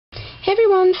Hey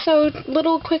everyone, so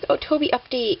little quick Toby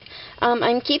update.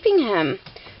 I'm keeping him.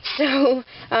 So,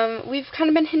 we've kind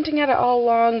of been hinting at it all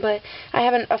along, but I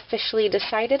haven't officially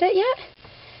decided it yet.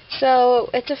 So,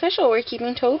 it's official, we're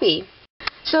keeping Toby.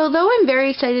 So, though I'm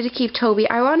very excited to keep Toby,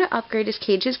 I want to upgrade his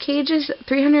cage. His cage is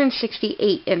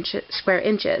 368 square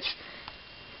inches.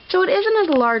 So, it isn't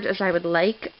as large as I would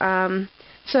like,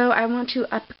 so I want to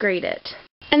upgrade it.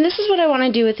 And this is what I want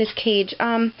to do with this cage.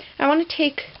 I want to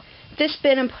take this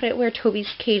bin and put it where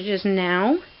Toby's cage is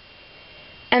now.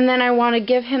 And then I want to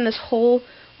give him this whole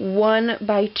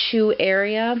 1x2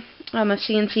 area of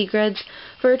CNC grids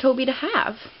for Toby to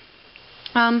have.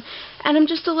 And I'm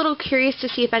just a little curious to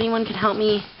see if anyone can help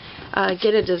me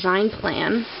get a design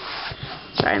plan.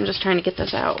 Sorry, I'm just trying to get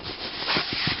this out.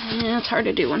 Yeah, it's hard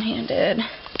to do one-handed.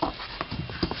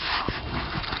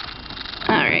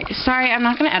 Alright, sorry, I'm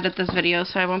not going to edit this video,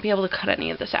 so I won't be able to cut any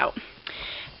of this out.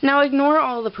 Now, ignore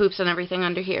all the poops and everything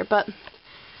under here, but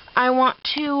I want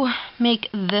to make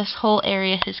this whole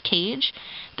area his cage,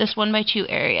 this 1x2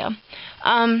 area.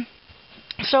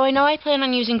 So I know I plan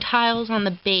on using tiles on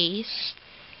the base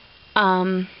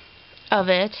of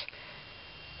it,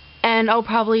 and I'll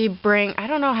probably bring, I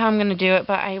don't know how I'm going to do it,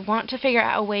 but I want to figure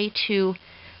out a way to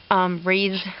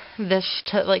raise this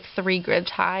to like 3 grids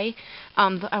high.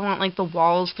 I want like the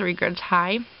walls 3 grids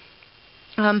high.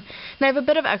 And I have a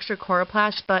bit of extra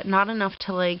coroplast, but not enough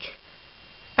to like,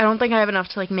 I don't think I have enough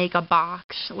to like make a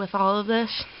box with all of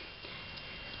this.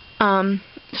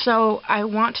 So I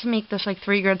want to make this like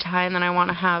 3 grids high, and then I want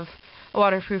to have a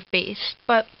waterproof base.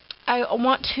 But I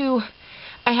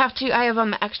have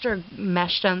extra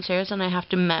mesh downstairs, and I have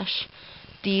to mesh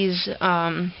these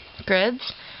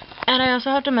grids. And I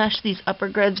also have to mesh these upper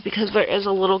grids because there is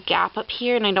a little gap up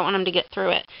here, and I don't want them to get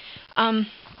through it.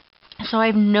 So I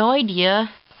have no idea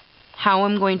how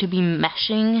I'm going to be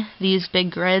meshing these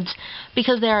big grids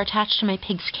because they are attached to my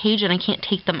pig's cage and I can't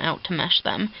take them out to mesh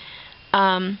them.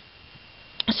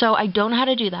 So I don't know how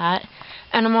to do that.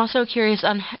 And I'm also curious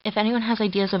on if anyone has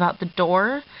ideas about the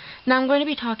door. Now I'm going to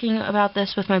be talking about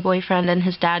this with my boyfriend and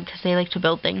his dad because they like to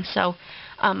build things. So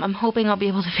I'm hoping I'll be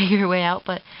able to figure a way out.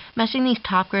 But meshing these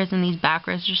top grids and these back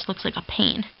grids just looks like a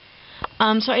pain.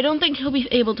 So I don't think he'll be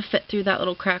able to fit through that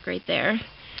little crack right there.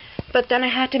 But then I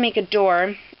had to make a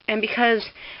door, and because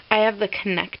I have the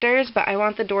connectors, but I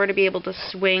want the door to be able to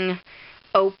swing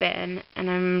open, and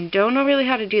I don't know really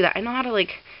how to do that. I know how to,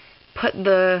 like, put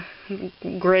the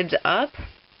grids up,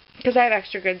 because I have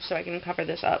extra grids so I can cover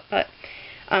this up, but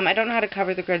I don't know how to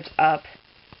cover the grids up.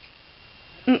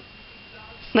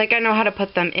 Like, I know how to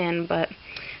put them in, but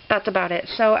that's about it.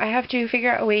 So I have to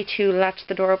figure out a way to latch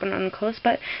the door open and close,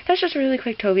 but that's just a really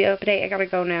quick Toby update. I gotta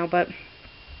go now, but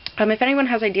if anyone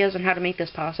has ideas on how to make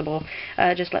this possible,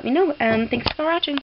 just let me know, and thanks for watching.